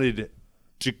wanted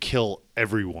to kill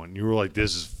everyone. You were like,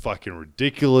 this is fucking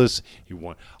ridiculous. He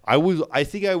won. I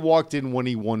think I walked in when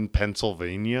he won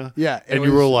Pennsylvania. Yeah. And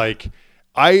you were like,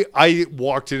 I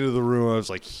walked into the room. I was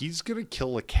like, he's going to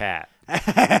kill a cat.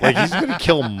 Like, he's going to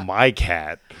kill my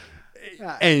cat.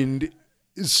 And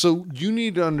so you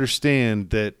need to understand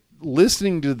that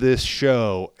listening to this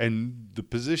show and the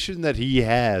position that he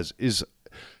has is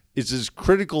his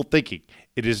critical thinking.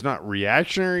 It is not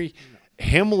reactionary.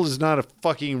 Hamill is not a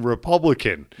fucking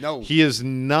Republican. No. He is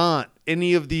not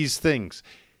any of these things.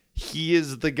 He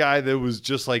is the guy that was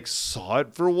just like saw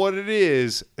it for what it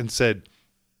is and said,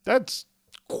 that's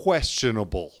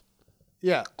questionable.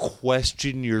 Yeah.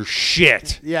 Question your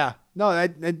shit. Yeah. No,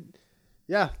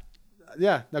 yeah.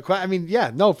 Yeah. No, I mean,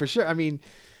 yeah, no, for sure. I mean,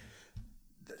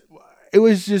 it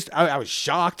was just, I was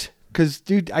shocked because,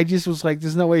 dude, I just was like,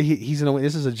 there's no way he's going to win.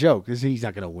 This is a joke. He's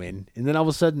not going to win. And then all of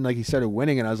a sudden, like, he started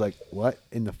winning, and I was like, what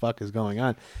in the fuck is going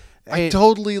on? I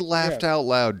totally laughed out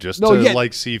loud just to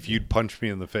like see if you'd punch me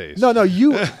in the face. No,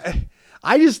 you.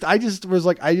 I just was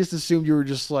like, I just assumed you were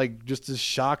just like just as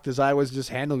shocked as I was, just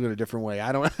handling it a different way.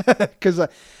 I don't, because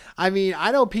I mean,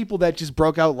 I know people that just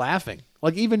broke out laughing.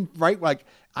 Like even like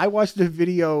I watched a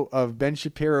video of Ben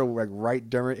Shapiro like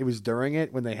during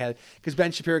it when they had, because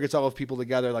Ben Shapiro gets all of people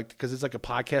together like because it's like a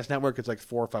podcast network. It's like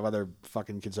 4 or 5 other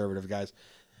fucking conservative guys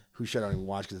who shit I don't even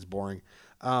watch because it's boring.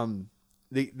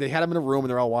 They had him in a room and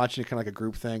they're all watching it kind of like a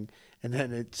group thing. And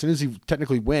then as soon as he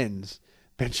technically wins,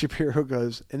 Ben Shapiro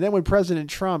goes, and then when President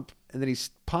Trump, and then he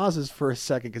pauses for a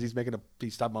second because he's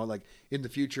talking about like in the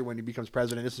future when he becomes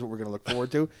president, this is what we're going to look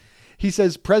forward to. He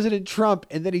says President Trump,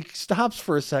 and then he stops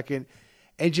for a second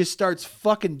and just starts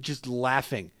fucking just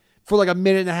laughing for like a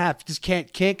minute and a half. Just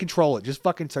can't control it. Just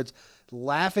fucking starts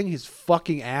laughing his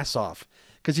fucking ass off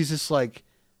because he's just like,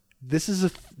 this is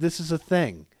a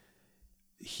thing.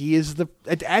 He is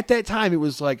at that time it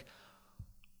was like,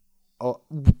 oh,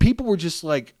 people were just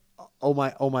like, oh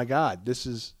my God, this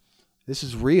is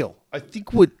real. I think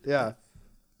Yeah.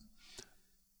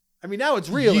 I mean, now it's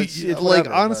real. It's like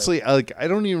whatever, honestly, I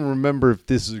don't even remember if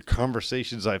this is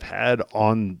conversations I've had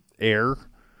on air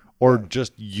or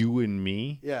just you and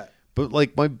me. Yeah. But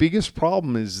like my biggest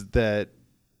problem is that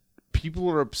people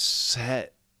are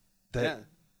upset that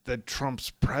Trump's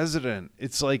president.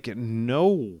 It's like,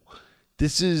 no,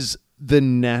 this is the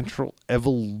natural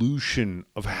evolution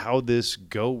of how this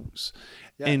goes.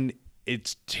 Yeah. And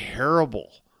it's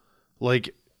terrible.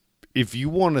 Like, if you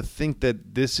want to think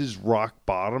that this is rock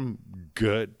bottom,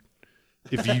 good.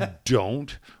 If you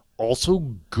don't,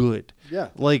 also good. Yeah.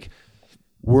 Like,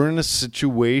 we're in a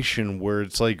situation where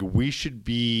it's like we should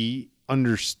be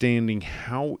understanding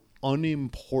how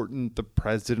unimportant the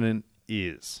president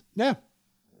is. Yeah.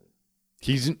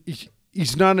 He's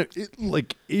not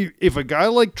like if a guy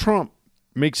like Trump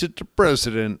makes it to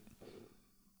president,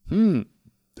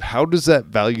 how does that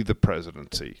value the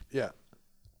presidency? Yeah.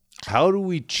 How do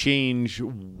we change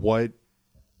what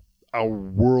our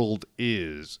world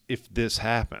is if this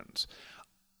happens?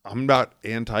 I'm not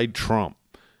anti-Trump.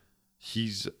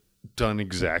 He's done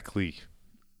exactly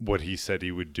what he said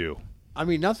he would do. I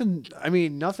mean, nothing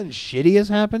shitty has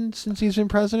happened since he's been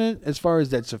president as far as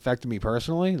that's affected me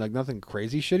personally. Like nothing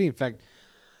crazy shitty. In fact,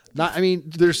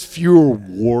 there's fewer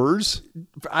wars.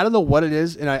 I don't know what it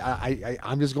is, and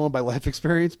I'm just going by life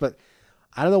experience, but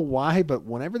I don't know why, but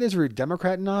whenever there's a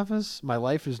Democrat in office, my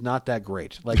life is not that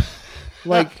great. Like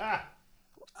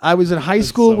I was in high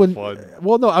school so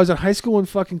fun. I was in high school when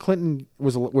fucking Clinton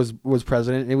was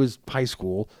president. And it was high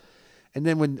school, and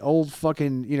then when old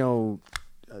fucking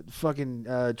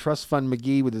trust fund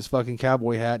McGee with his fucking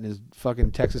cowboy hat and his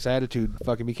fucking Texas attitude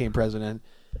fucking became president.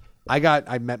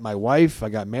 I met my wife. I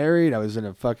got married. I was in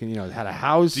a fucking had a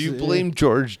house. Do you blame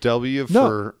George W. No.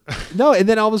 for? No, and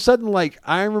then all of a sudden, like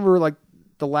I remember, like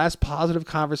the last positive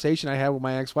conversation I had with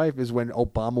my ex-wife is when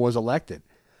Obama was elected.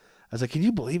 I was like, "Can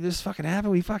you believe this fucking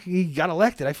happened? He got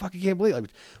elected. I fucking can't believe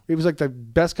it." It was like the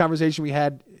best conversation we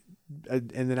had,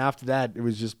 and then after that, it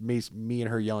was just me and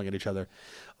her yelling at each other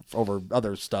over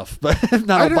other stuff, but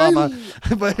not Obama,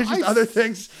 but just other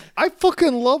things. I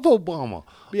fucking love Obama.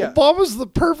 Yeah. Obama's the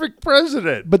perfect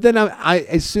president. But then I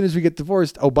as soon as we get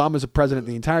divorced, Obama's a president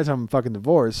the entire time I'm fucking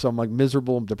divorced. So I'm like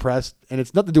miserable, I'm depressed, and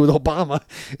it's nothing to do with Obama.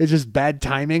 It's just bad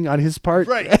timing on his part,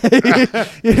 Right?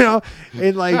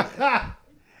 And like,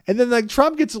 and then like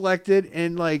Trump gets elected,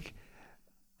 and like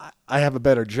I have a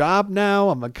better job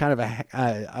now. I'm a kind of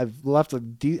I've left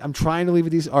I'm trying to leave a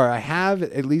decent, or I have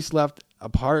at least left a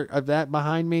part of that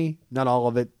behind me. Not all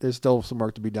of it. There's still some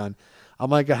work to be done. I'm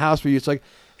like a house where it's like,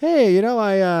 hey,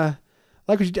 I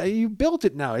like what you built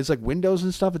it now. It's like windows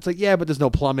and stuff. It's like, yeah, but there's no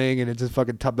plumbing and it's a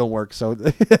fucking tub don't work. So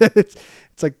it's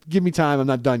like, give me time. I'm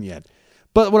not done yet.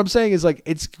 But what I'm saying is like,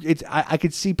 I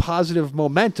could see positive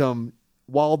momentum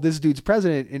while this dude's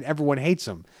president and everyone hates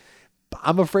him.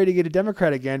 I'm afraid to get a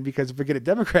Democrat again because if I get a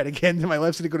Democrat again, then my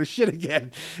life's going to go to shit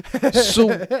again.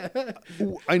 So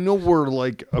I know we're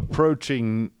like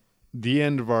approaching the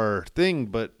end of our thing,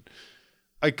 but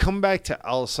I come back to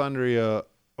Alessandria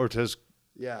Ortiz.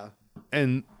 Yeah.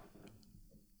 And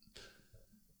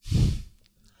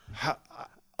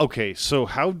Okay, so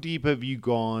how deep have you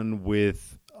gone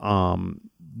with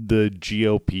the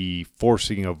GOP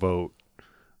forcing a vote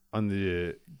on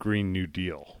the Green New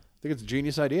Deal? I think it's a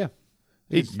genius idea.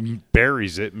 It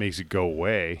buries it, makes it go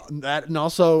away. That, and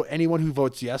also anyone who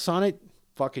votes yes on it,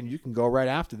 fucking, you can go right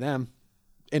after them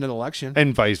in an election.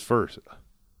 And vice versa.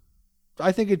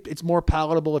 I think it's more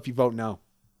palatable if you vote no.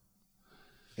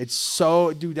 It's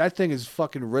so, dude, that thing is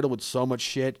fucking riddled with so much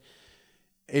shit.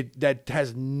 That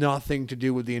has nothing to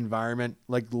do with the environment,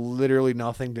 like literally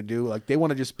nothing to do. Like they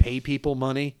want to just pay people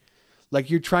money. Like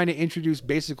you're trying to introduce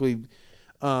basically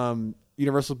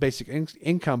universal basic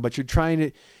income, but you're trying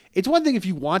to. It's one thing if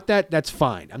you want that, that's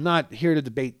fine. I'm not here to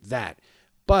debate that,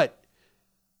 but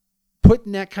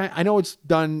putting that kind, I know it's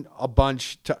done a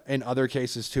bunch in other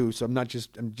cases too. So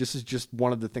this is just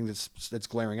one of the things that's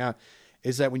glaring out.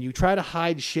 Is that when you try to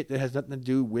hide shit that has nothing to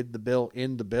do with the bill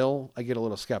in the bill, I get a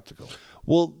little skeptical.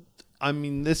 Well, I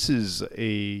mean, this is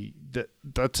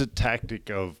that's a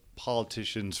tactic of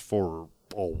politicians for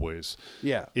always.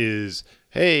 Yeah. Is,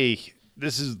 hey,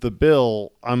 this is the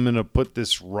bill. I'm going to put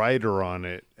this rider on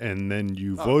it. And then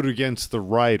you vote against the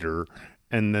rider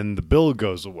and then the bill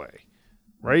goes away.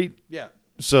 Right? Yeah.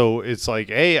 So it's like,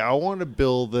 hey, I want a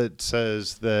bill that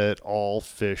says that all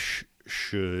fish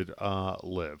should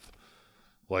live.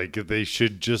 Like they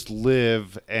should just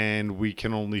live, and we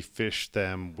can only fish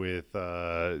them with,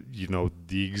 the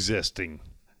existing.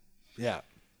 Yeah.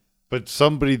 But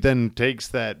somebody then takes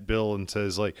that bill and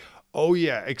says, like, oh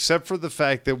yeah, except for the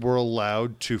fact that we're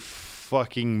allowed to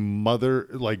fucking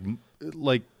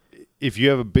like if you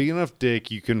have a big enough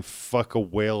dick, you can fuck a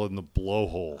whale in the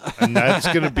blowhole, and that's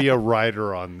going to be a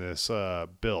rider on this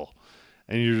bill,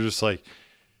 and you're just like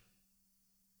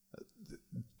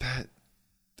that.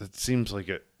 That seems like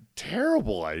a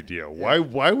terrible idea. Why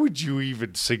would you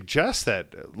even suggest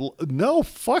that? No,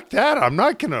 fuck that. I'm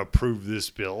not going to approve this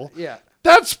bill. Yeah.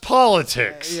 That's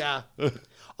politics. Yeah.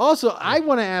 Also, I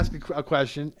want to ask a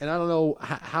question, and I don't know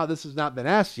how this has not been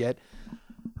asked yet.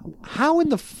 How in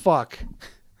the fuck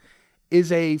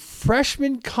is a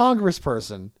freshman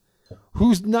congressperson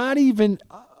who's not even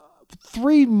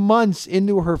 3 months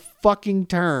into her fucking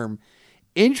term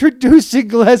introducing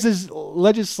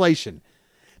legislation?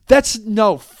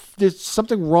 There's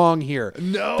something wrong here.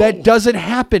 No. That doesn't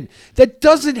happen. I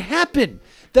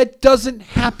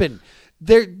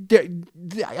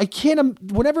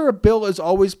can't. Whenever a bill is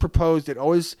always proposed,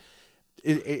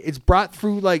 it's brought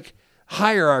through like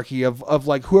hierarchy of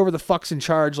like whoever the fuck's in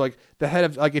charge, like the head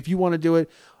of, like if you want to do it,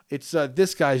 it's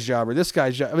this guy's job or this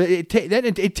guy's job. I mean,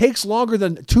 it takes longer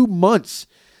than 2 months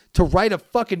to write a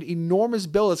fucking enormous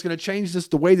bill that's going to change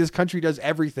the way this country does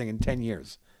everything in 10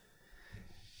 years.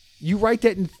 You write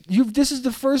that, this is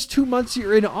the first 2 months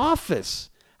you're in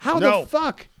office. How the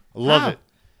fuck? Love it.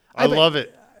 I love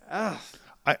it. I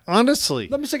honestly,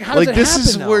 let me say, how does it this happen,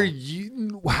 is though?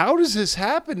 where how does this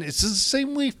happen? It's the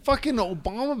same way fucking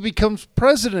Obama becomes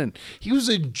president. He was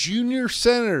a junior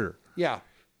senator. Yeah,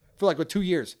 for like 2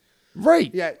 years.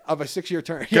 Right. Yeah, of a 6-year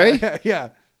term. Okay. Yeah.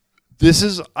 This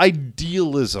is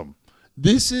idealism.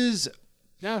 This is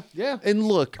Yeah. and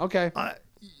look. Okay.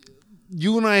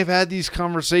 You and I have had these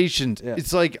conversations. Yeah.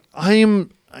 It's like I'm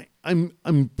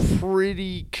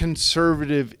pretty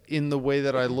conservative in the way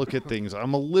that I look at things.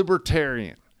 I'm a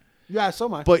libertarian. Yeah, so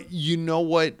am I. But you know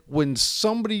what? When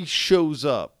somebody shows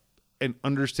up and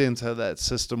understands how that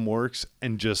system works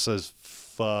and just says,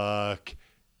 fuck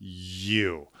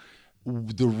you.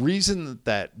 The reason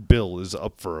that bill is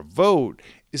up for a vote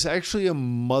is actually a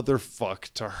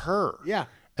motherfuck to her. Yeah.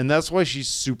 And that's why she's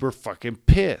super fucking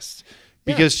pissed.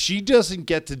 Because she doesn't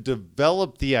get to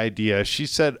develop the idea. She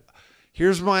said,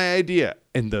 here's my idea.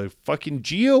 And the fucking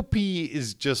GOP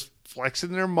is just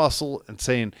flexing their muscle and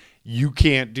saying, you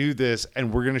can't do this.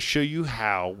 And we're going to show you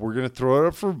how. We're going to throw it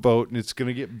up for vote and it's going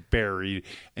to get buried.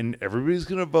 And everybody's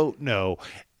going to vote no.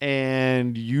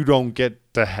 And you don't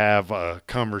get to have a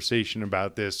conversation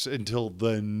about this until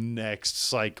the next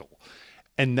cycle.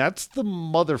 And that's the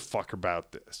motherfucker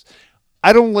about this.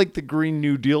 I don't like the Green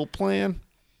New Deal plan.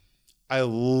 I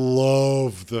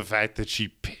love the fact that she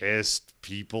pissed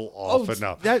people off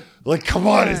enough. Come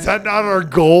on, is that not our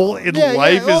goal in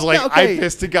life? Well, is like, okay. I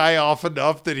pissed a guy off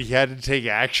enough that he had to take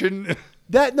action?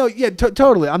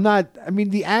 Totally. I'm not,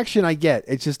 the action I get.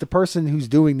 It's just the person who's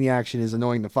doing the action is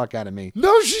annoying the fuck out of me.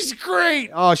 No, she's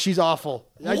great. Oh, she's awful.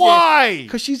 Why?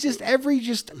 Because she's every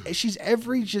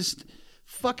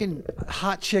fucking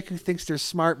hot chick who thinks they're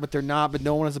smart, but they're not, but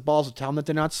no one has the balls to tell them that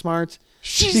they're not smart.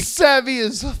 She's savvy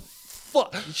as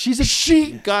fuck.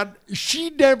 She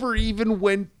never even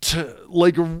went to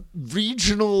like a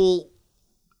regional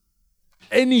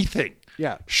anything.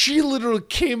 Yeah. She literally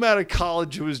came out of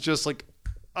college and was just like,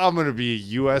 I'm going to be a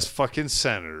U.S. fucking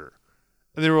senator.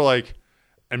 And they were like,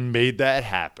 and made that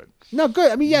happen. No,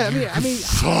 good. I mean, yeah. I mean,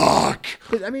 Fuck.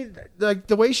 I mean, like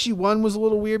the way she won was a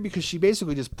little weird because she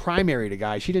basically just primaried a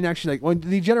guy. She didn't actually like when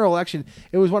the general election.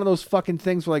 It was one of those fucking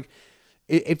things where like,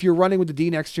 if you're running with the D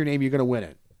next to your name, you're gonna win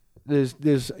it.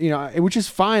 There's you know, which is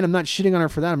fine. I'm not shitting on her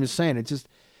for that. I'm just saying it's just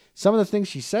some of the things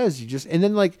she says. You just and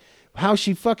then like how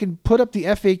she fucking put up the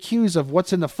FAQs of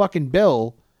what's in the fucking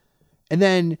bill, and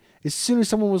then as soon as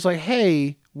someone was like,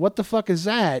 "Hey, what the fuck is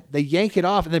that?" They yank it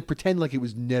off and then pretend like it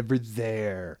was never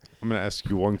there. I'm going to ask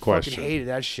you one Fucking question. hated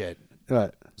that shit.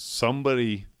 What?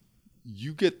 Somebody,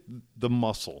 you get the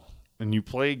muscle and you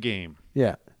play a game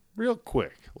Yeah. real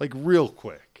quick.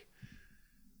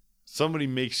 Somebody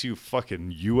makes you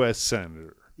fucking U.S.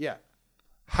 senator. Yeah.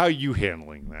 How you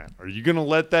handling that? Are you going to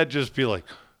let that just be like,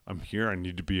 I'm here, I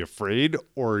need to be afraid?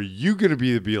 Or are you going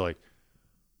to be like,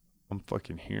 I'm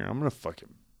fucking here, I'm going to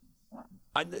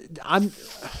I'm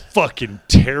fucking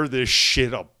tear this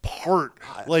shit apart?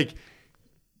 Like,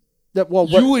 that. Well,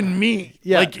 you and me.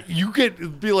 Yeah. Like, you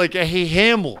could be like, hey,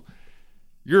 Hamill,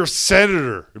 you're a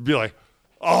senator. It'd be like,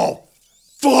 oh,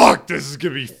 fuck, this is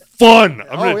going to be fun.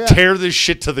 I'm going to yeah. tear this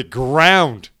shit to the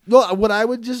ground. Well, what I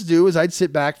would just do is I'd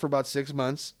sit back for about 6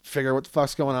 months, figure out what the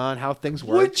fuck's going on, how things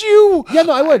work. Would you? Yeah,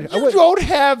 no, I would. You don't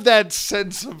have that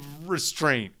sense of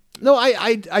restraint. No,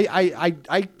 I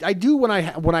do when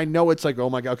I know it's like,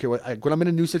 oh my god, okay. When I'm in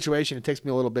a new situation, it takes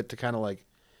me a little bit to kind of like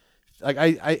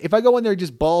I if I go in there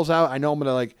just balls out, I know I'm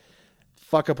gonna like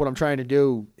fuck up what I'm trying to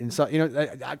do. And so, you know,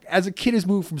 as a kid who's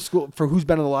moved from school, for who's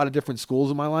been in a lot of different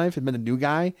schools in my life and been a new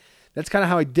guy, that's kind of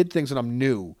how I did things when I'm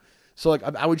new. So like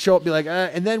I would show up, be like,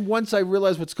 and then once I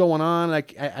realize what's going on, I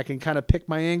can kind of pick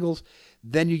my angles.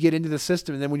 Then you get into the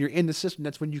system, and then when you're in the system,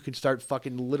 that's when you can start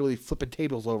fucking literally flipping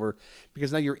tables over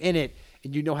because now you're in it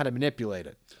and you know how to manipulate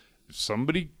it. If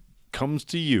somebody comes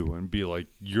to you and be like,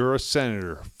 you're a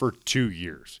senator for 2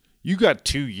 years, you got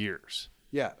 2 years.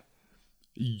 Yeah.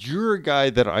 You're a guy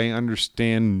that I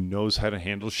understand knows how to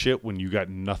handle shit when you got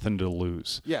nothing to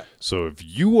lose. Yeah. So if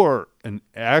you are an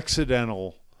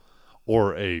accidental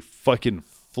or a fucking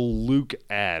fluke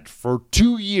ad for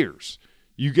 2 years,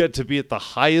 you get to be at the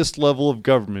highest level of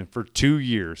government for 2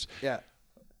 years. Yeah.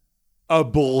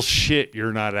 Bullshit,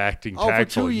 you're not acting Oh, for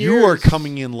tactful. 2 You are years.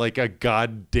 coming in like a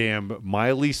goddamn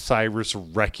Miley Cyrus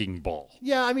wrecking ball.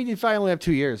 Yeah, I mean, if I only have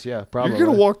 2 years, yeah, probably. You're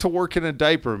going to walk to work in a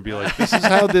diaper and be like, this is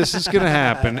how this is going to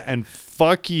happen, and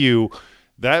fuck you.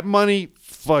 That money,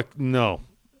 fuck no.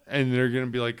 And they're going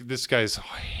to be like, this guy's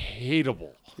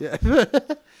hateable. Yeah.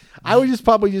 I would just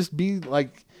probably just be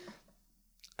like,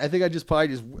 I think I just probably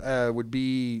just would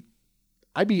be,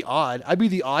 I'd be odd. I'd be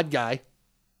the odd guy.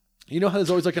 You know how there's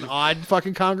always like an odd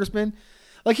fucking congressman?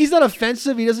 Like he's not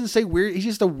offensive. He doesn't say weird. He's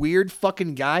just a weird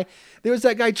fucking guy. There was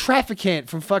that guy Trafficant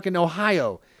from fucking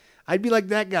Ohio. I'd be like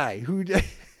that guy who,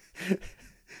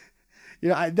 you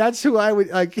know, that's who I would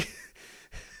like.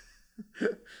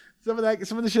 Some of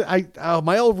the shit.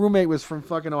 My old roommate was from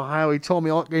fucking Ohio. He told me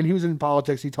all, and he was in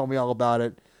politics. He told me all about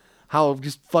it. How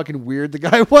just fucking weird the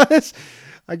guy was.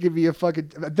 I could be a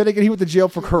fucking. Then again, he went to jail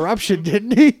for corruption,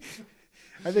 didn't he?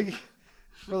 I think.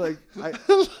 For like, I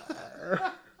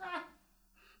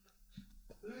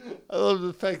love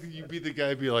the fact that you be the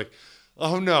guy be like,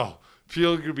 oh no,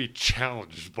 people are going to be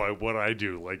challenged by what I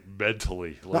do, like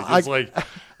mentally. Like, it's like,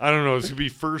 I don't know, it's going to be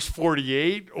first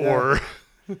 48 or.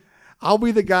 I'll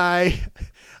be the guy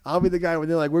when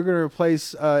they're like, we're going to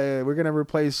replace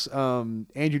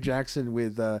Andrew Jackson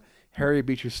with Harry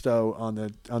Beecher Stowe on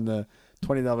the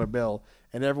 $20 bill.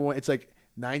 And everyone, it's like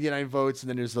 99 votes. And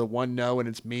then there's the one no, and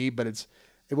it's me, but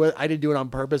I didn't do it on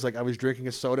purpose. Like I was drinking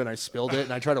a soda and I spilled it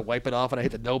and I tried to wipe it off and I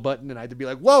hit the no button and I had to be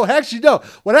like, whoa, actually no.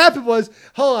 What happened was,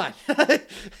 hold on.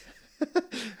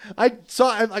 I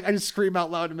just scream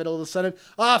out loud in the middle of the Senate.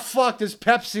 Ah, fuck, there's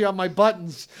Pepsi on my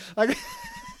buttons. Like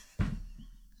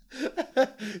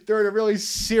during a really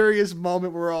serious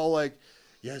moment, we're all like,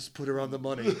 yes, put her on the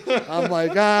money. I'm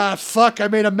like, fuck, I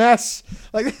made a mess.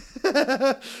 Like,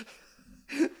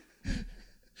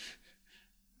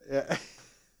 yeah.